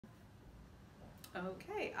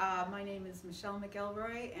Okay, my name is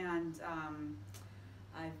McElroy, and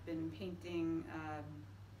I've been painting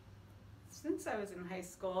since I was in high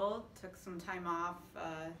school. Took some time off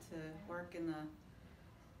to work in the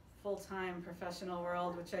full-time professional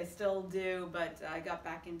world, which I still do, but I got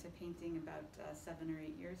back into painting about 7 or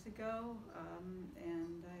 8 years ago,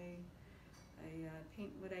 and I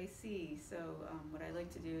paint what I see. So what I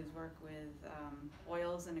like to do is work with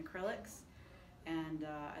oils and acrylics, and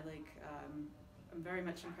I'm very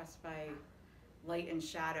much impressed by light and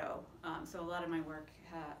shadow. So a lot of my work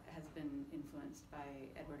has been influenced by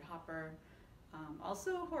Edward Hopper.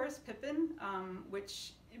 Also Horace Pippin,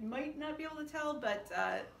 which you might not be able to tell, but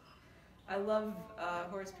I love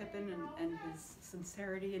Horace Pippin and his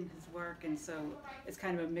sincerity in his work, and so it's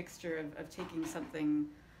kind of a mixture of taking something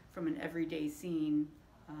from an everyday scene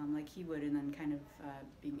like he would, and then kind of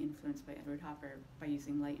being influenced by Edward Hopper by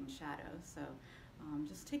using light and shadow. So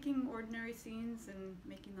just taking ordinary scenes and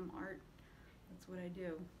making them art. That's what I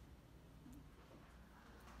do.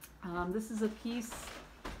 This is a piece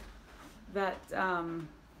that,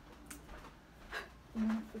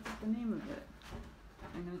 what's the name of it?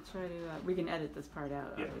 I'm going to try to, we can edit this part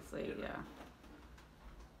out, obviously, yeah.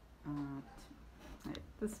 Right.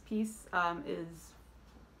 This piece is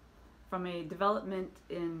from a development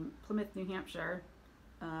in Plymouth, New Hampshire.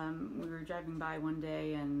 We were driving by one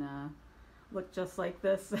day and looked just like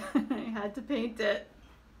this. I had to paint it.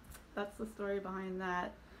 That's the story behind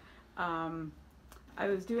that. I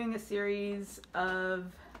was doing a series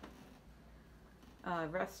of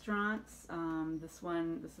restaurants. This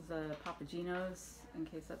is a Papagino's, in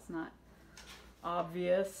case that's not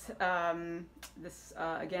obvious.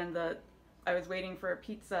 Again, I was waiting for a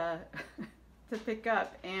pizza to pick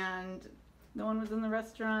up, and no one was in the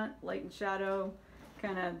restaurant. Light and shadow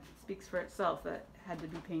kind of speaks for itself. That had to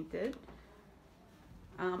be painted.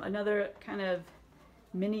 Another kind of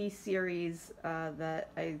mini series that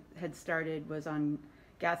I had started was on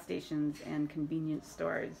gas stations and convenience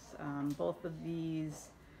stores. Both of these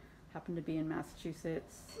happen to be in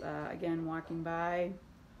Massachusetts. Again, walking by.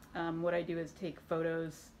 What I do is take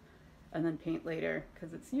photos and then paint later,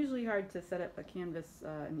 because it's usually hard to set up a canvas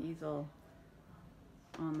and easel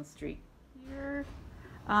on the street here.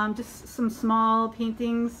 Just some small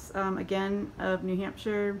paintings, again, of New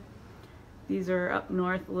Hampshire. These are up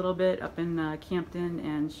north a little bit, up in Campton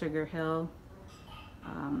and Sugar Hill.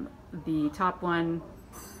 The top one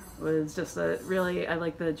was just I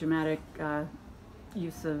like the dramatic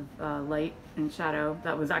use of light and shadow.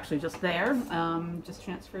 That was actually just there. Just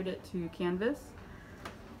transferred it to canvas.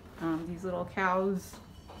 These little cows,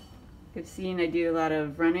 you've seen I do a lot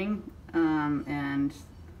of running, and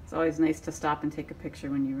it's always nice to stop and take a picture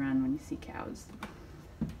when you run, when you see cows.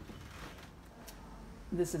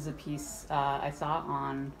 This is a piece I saw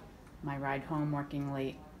on my ride home working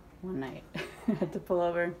late one night. I had to pull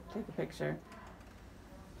over, take a picture.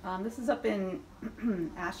 This is up in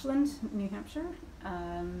Ashland, New Hampshire.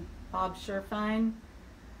 Bob Sherfine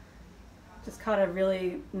just caught a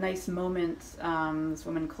really nice moment, this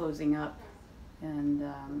woman closing up, and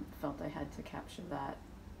felt I had to capture that.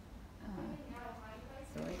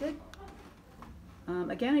 So I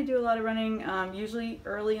did. Again, I do a lot of running, usually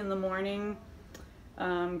early in the morning,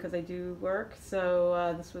 because I do work.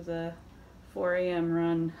 So this was a 4 a.m.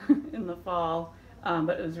 run in the fall,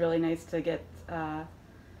 but it was really nice to get a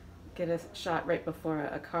shot right before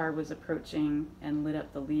a car was approaching and lit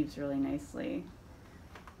up the leaves really nicely.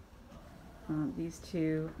 These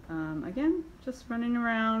two, again, just running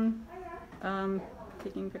around,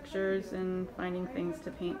 taking pictures and finding things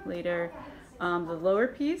to paint later. The lower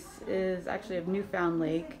piece is actually of Newfound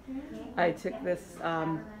Lake. I took this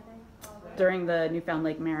during the Newfound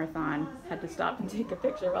Lake Marathon. Had to stop and take a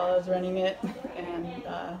picture while I was running it, and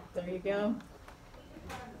there you go.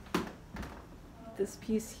 This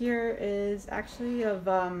piece here is actually of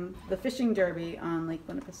the fishing derby on Lake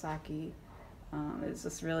Winnipesaukee. It's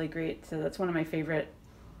just really great. That's one of my favorite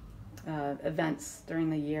events during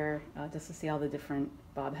the year, just to see all the different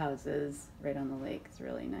bob houses right on the lake. It's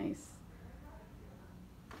really nice.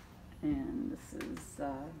 And this is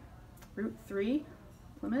Route 3,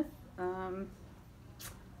 Plymouth.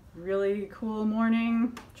 Really cool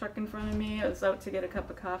morning, truck in front of me. I was out to get a cup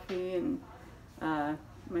of coffee, and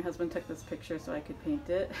my husband took this picture so I could paint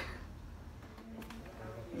it.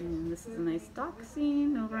 And this is a nice dock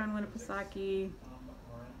scene over on Winnipesaukee.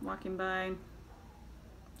 Walking by,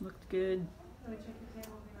 looked good.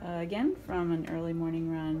 Again, from an early morning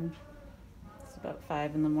run. It's about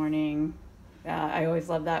 5 in the morning. I always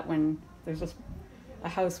love that when there's just a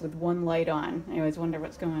house with one light on. I always wonder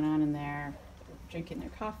what's going on in there, drinking their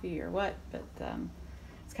coffee or what, but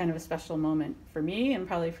it's kind of a special moment for me and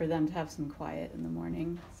probably for them to have some quiet in the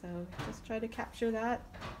morning. So just try to capture that.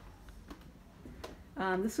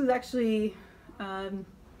 This was actually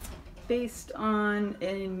based on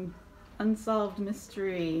an unsolved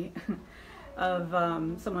mystery of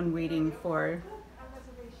someone waiting for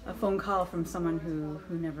a phone call from someone who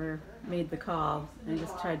never made the call. And I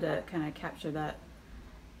just tried to kind of capture that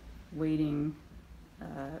waiting,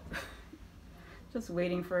 just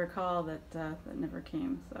waiting for a call that never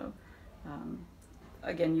came. So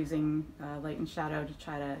again, using light and shadow to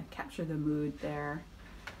try to capture the mood there.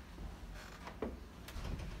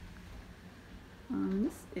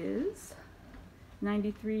 This is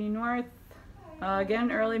 93 North.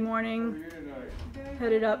 Again, early morning.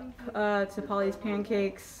 Headed up to Polly's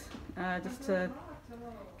Pancakes just to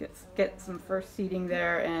get some first seating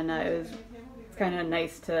there, and it's kind of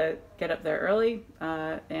nice to get up there early,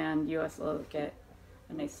 and you also get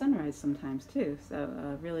a nice sunrise sometimes too.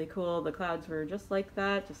 So really cool. The clouds were just like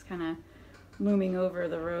that, just kind of looming over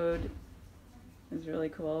the road. It was really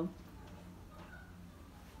cool.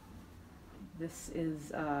 This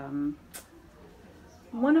is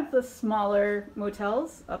one of the smaller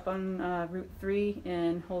motels up on Route 3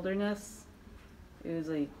 in Holderness. It was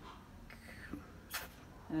like,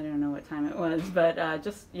 I don't know what time it was, but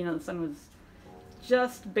just, you know, the sun was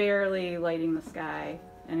just barely lighting the sky,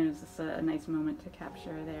 and it was just a nice moment to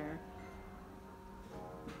capture there.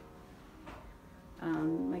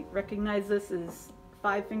 Might recognize this as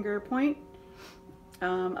Five Finger Point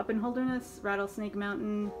up in Holderness, Rattlesnake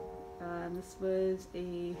Mountain. This was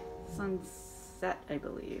a sunset, I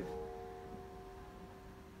believe.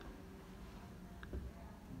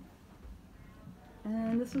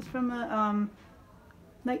 And this was from a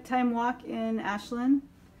nighttime walk in Ashland,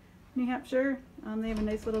 New Hampshire. They have a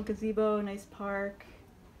nice little gazebo, a nice park,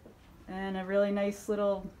 and a really nice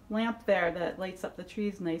little lamp there that lights up the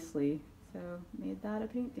trees nicely. So made that a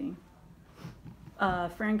painting.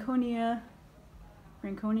 Franconia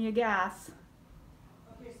gas.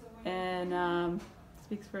 And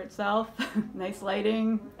speaks for itself. Nice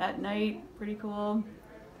lighting at night, pretty cool.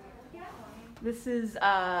 This is,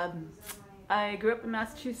 I grew up in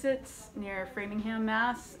Massachusetts near Framingham,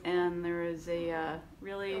 Mass, and there was a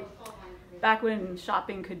really, back when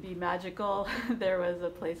shopping could be magical, there was a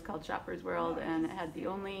place called Shoppers World, and it had the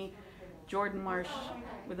only Jordan Marsh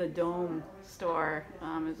with a dome store.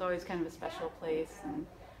 It was always kind of a special place, and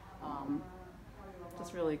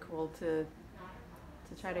just really cool to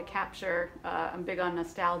try to capture. I'm big on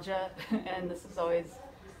nostalgia, and this is always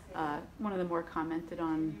one of the more commented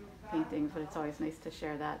on paintings, but it's always nice to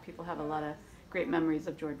share that. People have a lot of great memories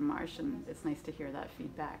of Jordan Marsh, and it's nice to hear that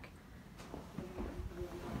feedback.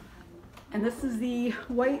 And this is the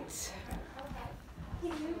white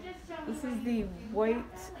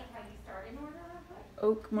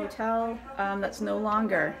Oak Motel that's no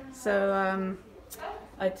longer. So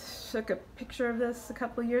I took a picture of this a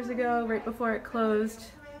couple years ago, right before it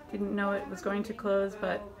closed. Didn't know it was going to close,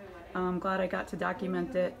 but I'm glad I got to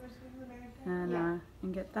document it and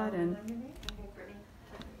get that in.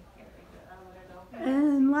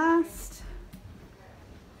 And last,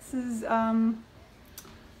 this is on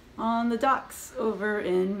the docks over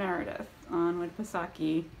in Meredith on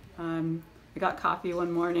Winnipesaukee. I got coffee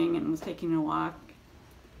one morning and was taking a walk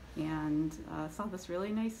and saw this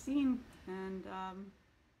really nice scene, and